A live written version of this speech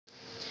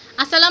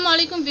আসসালামু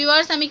আলাইকুম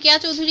ভিউয়ার্স, আমি কেয়া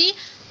চৌধুরী।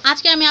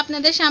 আজকে আমি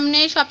আপনাদের সামনে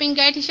শপিং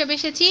গাইড হিসেবে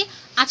এসেছি।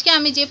 আজকে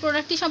আমি যে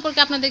প্রোডাক্টটি সম্পর্কে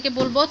আপনাদেরকে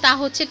বলবো তা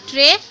হচ্ছে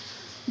ট্রে।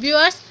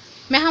 ভিউয়ার্স,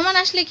 মেহমান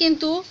আসলে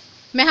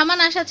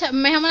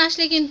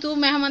কিন্তু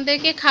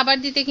মেহমানদেরকে খাবার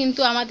দিতে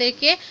কিন্তু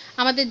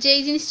আমাদের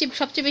যেই জিনিসটি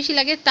সবচেয়ে বেশি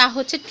লাগে তা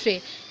হচ্ছে ট্রে।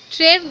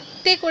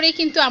 ট্রেতে করে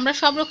কিন্তু আমরা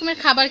সব রকমের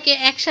খাবারকে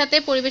একসাথে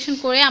পরিবেশন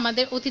করে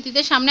আমাদের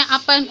অতিথিদের সামনে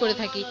আপ্যায়ন করে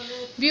থাকি।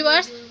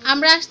 ভিউয়ার্স,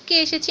 আমরা আজকে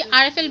এসেছি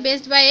আরএফএল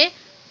বেস্ট বাইয়ে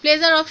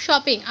প্লেজার অফ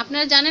শপিং।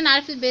 আপনারা জানেন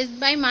আরএফএল বেস্ট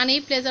বাই মানেই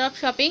pleasure of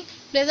shopping.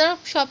 Pleasure of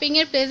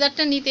শপিংয়ের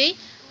প্লেজারটা নিতেই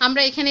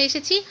আমরা এখানে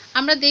এসেছি।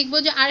 আমরা দেখব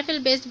যে আরএফএল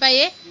বেস্ট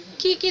বাইয়ে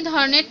কী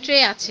ধরনের ট্রে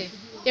আছে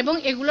এবং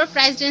এগুলোর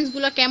প্রাইস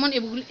রেঞ্জগুলো কেমন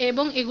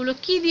এবং এগুলো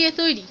কি দিয়ে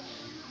তৈরি।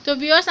 তো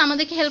ভিউয়ার্স,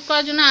 আমাদেরকে হেল্প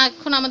করার জন্য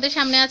এখন আমাদের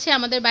সামনে আছে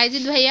আমাদের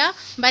বাইজিৎ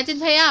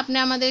ভাইয়া। আপনি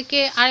আমাদেরকে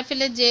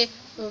আরএফএলের যে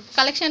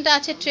কালেকশনটা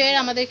আছে ট্রের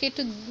আমাদেরকে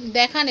একটু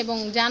দেখান এবং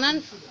জানান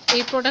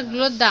এই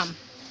প্রোডাক্টগুলোর দাম।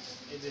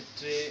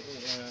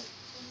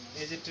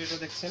 এই যে ট্রেটা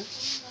দেখছেন,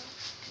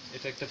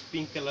 এটা একটা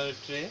পিঙ্ক কালারের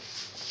ট্রে।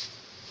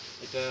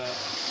 এটা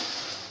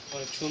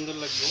অনেক সুন্দর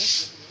লাগবে।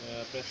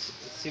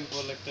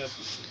 সিম্পল একটা,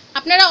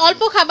 আপনারা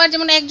অল্প খাবার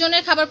যেমন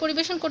একজনের খাবার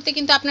পরিবেশন করতে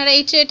কিন্তু আপনারা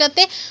এই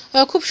ট্রেটাতে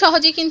খুব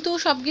সহজেই কিন্তু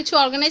সব কিছু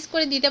অর্গানাইজ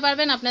করে দিতে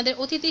পারবেন আপনাদের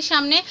অতিথির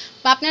সামনে,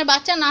 বা আপনার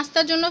বাচ্চা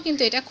নাস্তার জন্য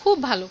কিন্তু এটা খুব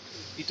ভালো।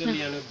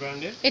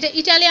 এটা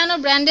ইটালিয়ানো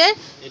ব্র্যান্ডের।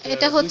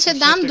 এটা হচ্ছে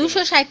দাম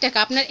 260 টাকা।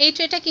 আপনার এই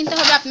ট্রেটা কিনতে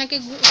হবে আপনাকে,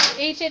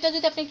 এই ট্রেটা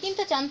যদি আপনি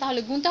কিনতে চান তাহলে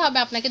গুনতে হবে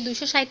আপনাকে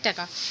 260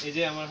 টাকা। এই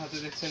যে আমার হাতে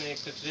দেখছেন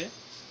একটা ট্রে,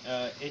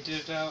 এই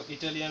ট্রেটা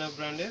ইটালিয়ানো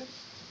ব্র্যান্ডের।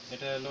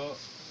 এটা হলো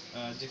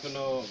যে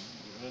কোনো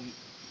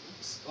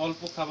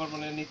অল্প খাবার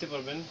মানে নিতে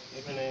পারবেন,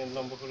 এখানে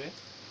লম্বা করে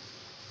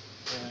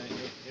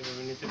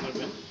এভাবে নিতে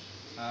পারবেন।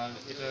 আর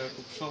এটা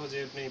খুব সহজে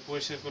আপনি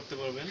পরিষ্কার করতে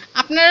পারবেন।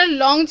 আপনারা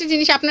লং যে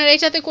জিনিস আপনারা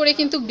এটাতে করে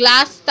কিন্তু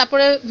গ্লাস,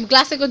 তারপরে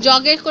গ্লাসে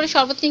জগে করে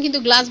শরবত নিয়ে কিন্তু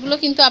গ্লাসগুলো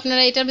কিন্তু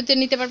আপনারা এটার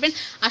ভিতরে নিতে পারবেন।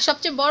 আর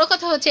সবচেয়ে বড়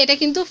কথা হচ্ছে এটা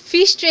কিন্তু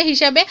ফিশ ট্রে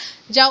হিসাবে,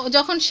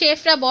 যখন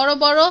শেফরা বড়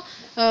বড়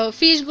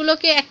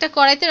ফিশগুলোকে একটা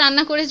কড়াইতে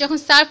রান্না করে যখন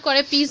সার্ভ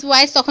করে পিস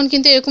ওয়াইজ, তখন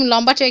কিন্তু এরকম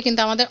লম্বা ট্রে কিন্তু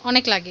আমাদের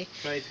অনেক লাগে।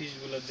 ফ্রাই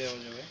ফিশগুলো দেওয়া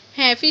যাবে।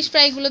 হ্যাঁ, ফিশ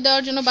ফ্রাইগুলো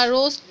দেওয়ার জন্য বা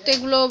রোস্ট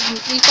এগুলো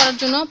করার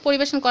জন্য,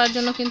 পরিবেশন করার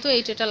জন্য কিন্তু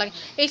এই ট্রেটা লাগে।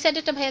 এই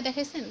সাইডেরটা ভাইয়া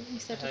দেখাইছেন, এই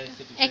সাইডটা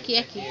একই।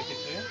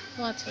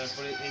 ও আচ্ছা।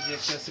 তারপরে এই যে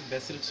একটা আছে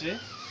বেসেল ট্রে,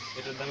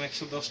 এটার দাম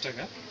 110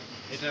 টাকা।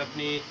 এটা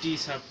আপনি টি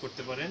সার্ভ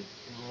করতে পারেন,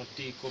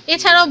 টি কফি।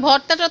 এছাড়াও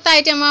ভর্তা টর্তা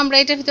আইটেম আমরা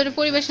এটার ভিতরে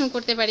পরিবেশন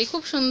করতে পারি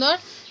খুব সুন্দর।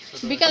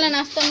 বিকালে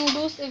নাস্তা,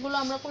 নুডলস এগুলো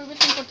আমরা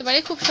পরিবেশন করতে পারি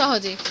খুব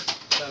সহজে।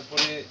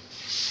 তারপরে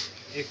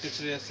একটা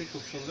ট্রে আছে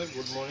খুব সুন্দর,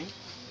 গুড মর্নিং।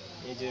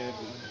 এই যে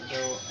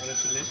এটাও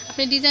আরএফএল।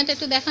 আপনি ডিজাইনটা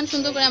একটু দেখান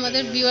সুন্দর করে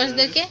আমাদের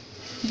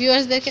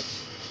ভিউয়ার্সদেরকে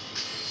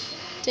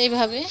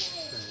এইভাবে।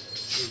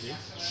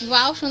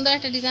 ওয়াও, সুন্দর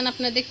একটা ডিজাইন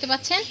আপনারা দেখতে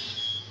পাচ্ছেন।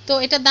 তো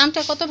এটার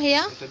দামটা কত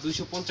ভাইয়া? এটা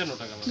 255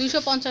 টাকা।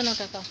 255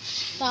 টাকা।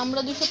 তো আমরা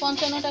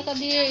 255 টাকা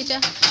দিয়ে এটা,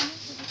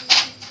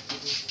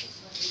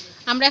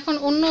 আমরা এখন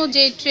অন্য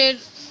যে ট্রের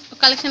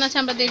কালেকশন আছে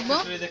আমরা দেখব।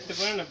 দেখতে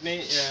পারেন আপনি,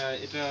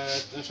 এটা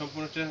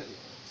সম্পূর্ণ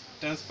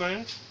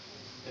ট্রান্সপারেন্ট।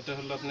 এটা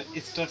হলো আপনার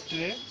স্টার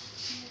ট্রে।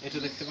 এটা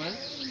দেখতে পারেন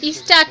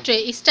স্টার ট্রে,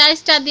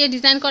 স্টার দিয়ে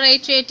ডিজাইন করা এই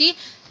ট্রেটি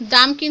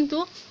দাম কিন্তু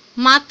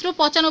মাত্র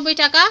 95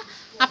 টাকা।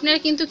 আপনারা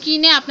কিন্তু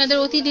কিনে আপনাদের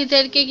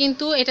অতিথিদেরকে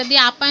কিন্তু এটা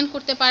দিয়ে আপ্যায়ন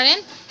করতে পারেন।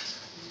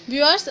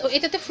 ভিউয়ার্স,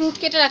 এটাতে ফ্রুট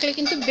কেটে রাখলে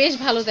কিন্তু বেশ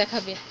ভালো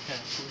দেখাবে।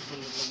 হ্যাঁ, খুব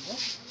সুন্দর লাগবে।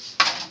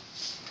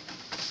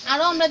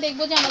 আরো আমরা দেখব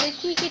যে আমাদের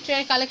কি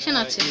ট্রের কালেকশন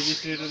আছে। এই যে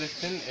ট্রেটা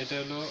দেখছেন, এটা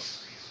হলো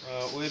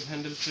ওয়েভ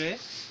হ্যান্ডেল ট্রে।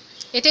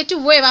 এটা একটু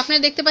ওয়েভ, আপনারা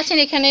দেখতে পাচ্ছেন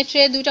এখানে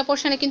ট্রে দুইটা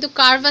পোরশনে কিন্তু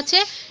কার্ভ আছে।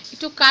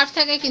 একটু কার্ভ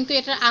থাকে কিন্তু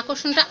এটার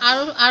আকর্ষণটা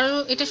আরো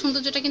এটা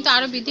সৌন্দর্যটা কিন্তু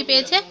আরো বৃদ্ধি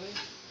পেয়েছে।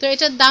 তো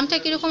এটার দামটা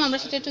কিরকম আমরা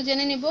সেটা একটু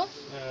জেনে নিব।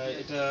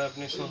 এটা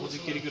আপনি সহজে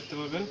ক্যারি করতে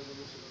পারবেন।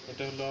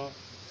 এটা হলো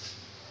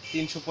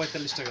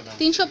 345 টাকা দাম।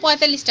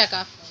 345 টাকা।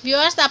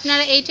 ভিউয়ার্স,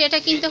 আপনারা এই ট্রেটা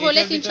কিনতে হলে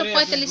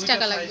 345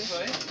 টাকা লাগবে।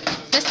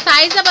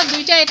 সাইজ আবার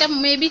দুইটা, এটা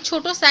মেবি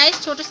ছোট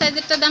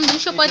সাইজেরটার দাম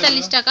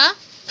 245 টাকা।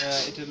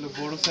 এটা হলো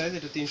বড় সাইজ,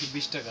 এটা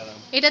 320 টাকা দাম।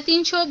 এটা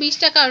 320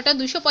 টাকা, ওটা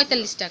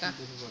 245 টাকা।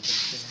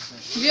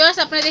 ভিউয়ার্স,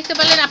 আপনারা দেখতে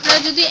পারলেন, আপনারা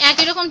যদি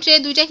একই রকম ট্রে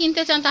দুইটা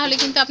কিনতে চান তাহলে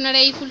কিন্তু আপনারা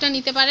এই ফুলটা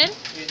নিতে পারেন।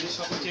 এই যে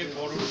সবচেয়ে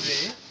বড় ট্রে,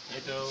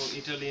 এটাও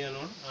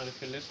ইটালিয়ানো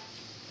আরএফএল এর।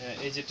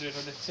 এই যে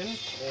ট্রেটা দেখছেন,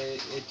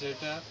 এই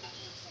ট্রেটা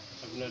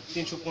আপনার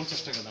 350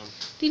 টাকা দাম।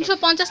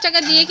 350 টাকা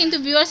দিয়ে কিন্তু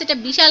ভিউয়ার্স এটা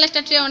বিশাল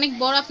একটা ট্রে, অনেক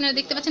বড়। আপনারা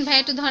দেখতে পাচ্ছেন, ভাই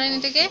একটু ধরেন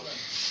এটাকে।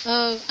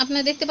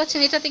 আপনারা দেখতে পাচ্ছেন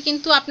এটাতে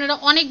কিন্তু আপনারা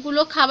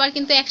অনেকগুলো খাবার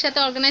কিন্তু একসাথে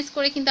অর্গানাইজ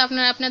করে কিন্তু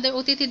আপনারা আপনাদের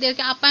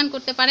অতিথিদেরকে আপ্যায়ন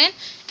করতে পারেন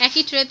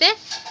একই ট্রেতে।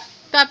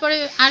 তারপরে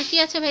আর কি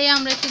আছে ভাইয়া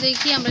আমরা একটু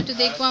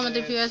দেখবো,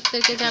 আমাদের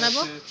ভিউয়ার্সদেরকে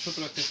জানাবো। ছোট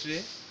একটা ট্রে।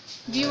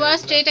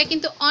 ভিউয়ার্স, ট্রেটা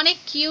কিন্তু অনেক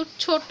কিউট।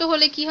 ছোট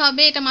হলে কি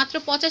হবে, এটা মাত্র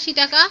 85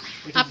 টাকা।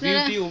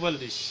 আপনারা বিউটি ওভাল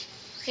ডিশ,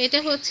 এটা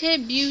হচ্ছে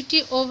বিউটি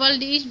ওভাল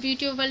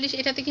ডিশ।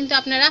 এটাতে কিন্তু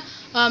আপনারা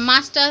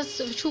মাছটা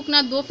শুকনা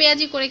দো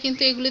পেঁয়াজি করে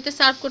কিন্তু এগুলিতে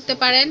সার্ভ করতে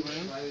পারেন।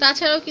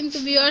 তাছাড়াও কিন্তু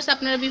ভিউয়ার্স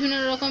আপনারা বিভিন্ন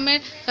রকমের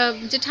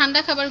যে ঠান্ডা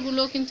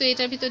খাবারগুলো কিন্তু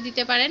এটার ভিতর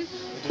দিতে পারেন।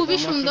 খুবই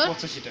সুন্দর,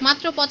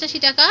 মাত্র 85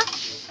 টাকা।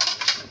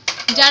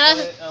 যারা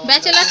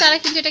ব্যাচেলার তারা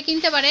কিন্তু এটা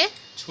কিনতে পারে।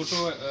 ছোট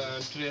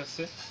ট্রে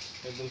আছে,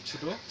 একদম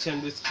ছোট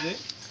স্যান্ডউইচ ট্রে।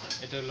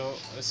 এটা হলো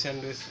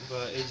স্যান্ডউইচ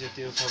বা এই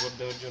জাতীয় খাবার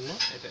দেওয়ার জন্য,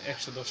 এটা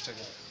 110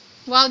 টাকা।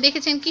 ওয়াও,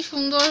 দেখেছেন কি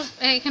সুন্দর,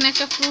 এখানে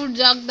একটা ফ্রুট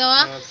জগ দেওয়া,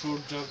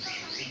 ফ্রুট জগ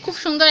খুব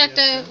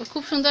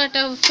সুন্দর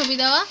একটা ছবি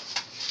দেওয়া।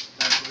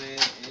 তারপরে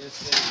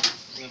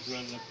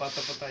আপনার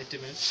পাতা পাতা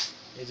আইটেমের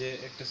এই যে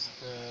একটা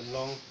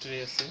লং ট্রে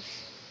আছে,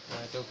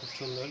 এটাও খুব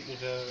সুন্দর,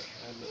 এটা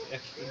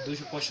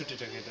 265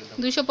 টাকা এটার দাম।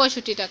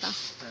 265 টাকা।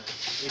 হ্যাঁ,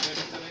 এটার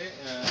ভিতরে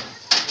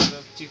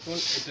চিকন,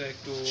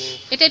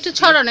 এটা একটু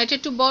ছড়ানো, এটা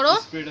একটু বড়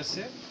স্প্রেড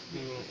আছে,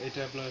 এটা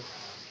আপনার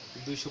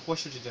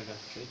 265 টাকা।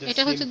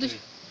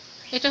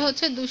 এটা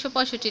হচ্ছে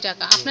 265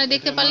 টাকা। আপনারা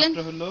দেখতে পারলেন,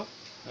 এটা হলো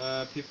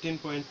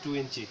 15.2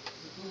 ইঞ্চি।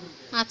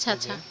 আচ্ছা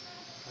আচ্ছা,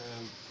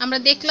 আমরা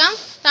দেখলাম।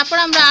 তারপর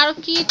আমরা আরো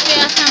কি ট্রে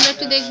আছে আমরা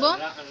একটু দেখব।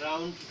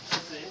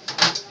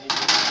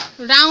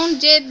 রাউন্ড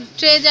যে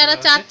ট্রে যারা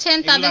চাচ্ছেন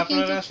তাদের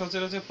কিন্তু আপনারা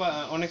সচরাচর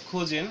অনেক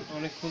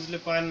খুঁজলে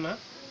পান না,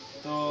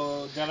 তো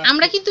যারা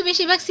আমরা কিন্তু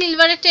বেশিরভাগ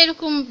সিলভারেরটা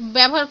এরকম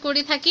ব্যবহার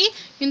করে থাকি,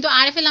 কিন্তু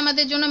আরএফএল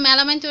আমাদের জন্য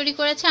মেলামাইন তৈরি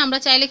করেছে। আমরা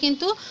চাইলে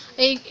কিন্তু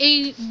এই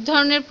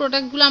ধরনের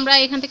প্রোডাক্টগুলো আমরা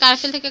এখান থেকে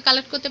আরএফএল থেকে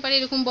কালেক্ট করতে পারি।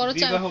 এরকম বড়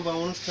বিবাহ বা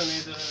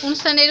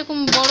অনুষ্ঠানে এরকম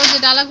বড় যে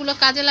ডালাগুলো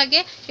কাজে লাগে,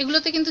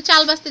 এগুলোতে কিন্তু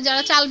চাল বাছতে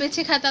যারা চাল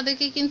বেছে খায়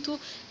তাদেরকে কিন্তু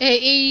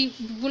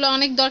এইগুলো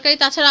অনেক দরকারি।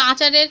 তাছাড়া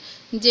আচারের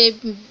যে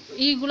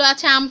এইগুলো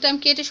আছে, আমটাম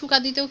কেটে শুকা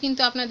দিতেও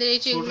কিন্তু আপনাদের এই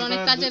ট্রেগুলো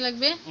অনেক কাজে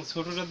লাগবে।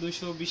 ছোটটা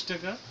 220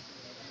 টাকা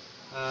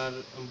আর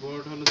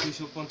বড়টা হলো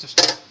 250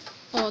 টাকা।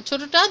 ও,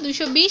 ছোটটা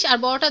 220 আর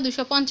বড়টা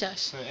 250।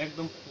 হ্যাঁ,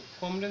 একদম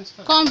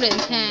কম রেঞ্জ।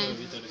 হ্যাঁ।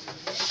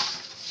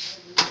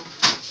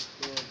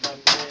 তো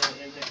তারপরে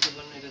এই দেখতে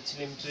পারেন, এটা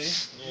স্লিম ট্রে,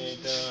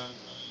 এটা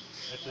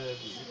একটা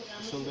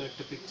সুন্দর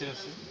একটা পিকচার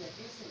আছে,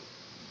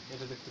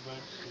 এটা দেখতে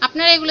পারেন।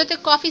 আপনারা এগুলোতে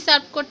কফি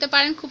সার্ভ করতে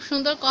পারেন, খুব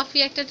সুন্দর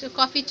একটা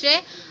কফি ট্রে।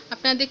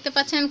 আপনারা দেখতে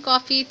পাচ্ছেন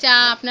কফি, চা,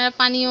 আপনারা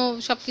পানীয়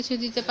সবকিছু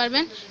দিতে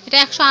পারবেন। এটা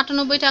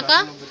 198 টাকা।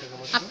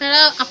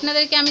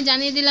 আপনাদেরকে আমি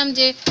জানিয়ে দিলাম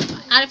যে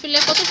আরএফএল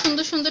কত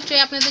সুন্দর ট্রে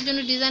আপনাদের জন্য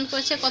ডিজাইন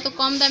করেছে, কত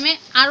কম দামে।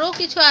 আরও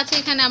কিছু আছে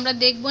এখানে, আমরা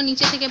দেখব।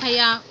 নিচে থেকে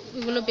ভাইয়া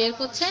এগুলো বের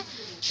করছে।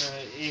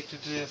 এই একটা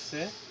ট্রে আছে,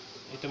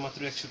 এটা মাত্র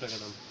 100 টাকা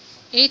দাম।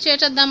 এই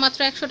ট্রেটার দাম মাত্র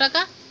 100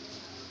 টাকা।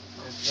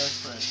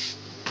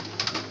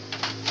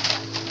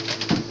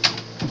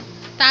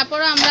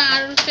 তারপরে আমরা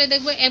আরো ট্রে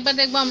দেখব। একবার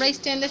দেখব আমরা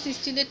স্টেনলেস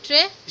স্টিলের ট্রে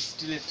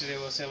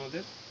আছে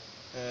আমাদের,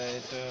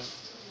 এটা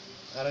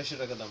 250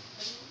 টাকা দাম।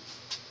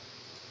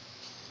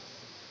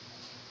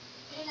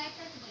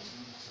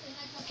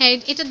 হ্যাঁ,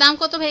 এটার দাম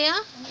কত ভাইয়া?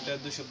 এটা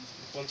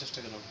 250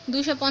 টাকা দাম।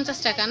 250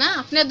 টাকা না?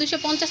 আপনারা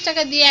 250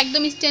 টাকা দিয়ে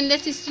একদম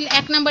স্টেনলেস স্টিল,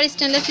 1 নাম্বার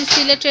স্টেনলেস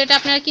স্টিলের ট্রেটা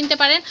আপনারা কিনতে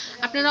পারেন।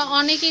 আপনারা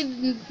অনেকেই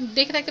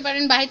দেখে থাকতে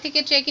পারেন বাইরে থেকে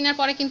ট্রে কেনার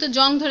পরে কিন্তু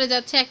জং ধরে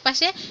যাচ্ছে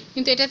একপাশে,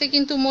 কিন্তু এটাতে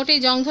কিন্তু মোটেই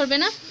জং ধরবে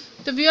না।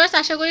 তো ভিউয়ার্স,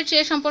 আশা করি ট্রে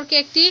সম্পর্কে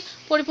একটি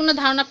পরিপূর্ণ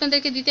ধারণা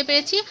আপনাদেরকে দিতে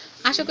পেরেছি।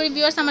 আশা করি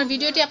ভিউয়ার্স আমার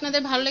ভিডিওটি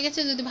আপনাদের ভালো লেগেছে।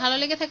 যদি ভালো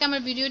লেগে থাকে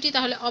আমার ভিডিওটি,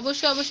 তাহলে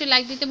অবশ্যই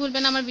লাইক দিতে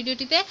ভুলবেন না, আমার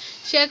ভিডিওটিতে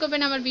শেয়ার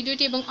করবেন আমার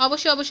ভিডিওটি, এবং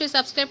অবশ্যই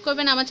সাবস্ক্রাইব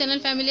করবেন আমার চ্যানেল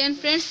ফ্যামিলি অ্যান্ড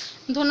ফ্রেন্ডস।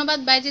 ধন্যবাদ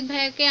বাইজিৎ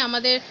ভাইয়াকে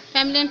আমাদের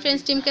ফ্যামিলি অ্যান্ড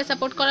ফ্রেন্ডস টিমকে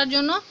সাপোর্ট করার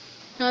জন্য।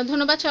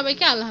 ধন্যবাদ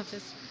সবাইকে। আল্লাহ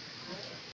হাফেজ।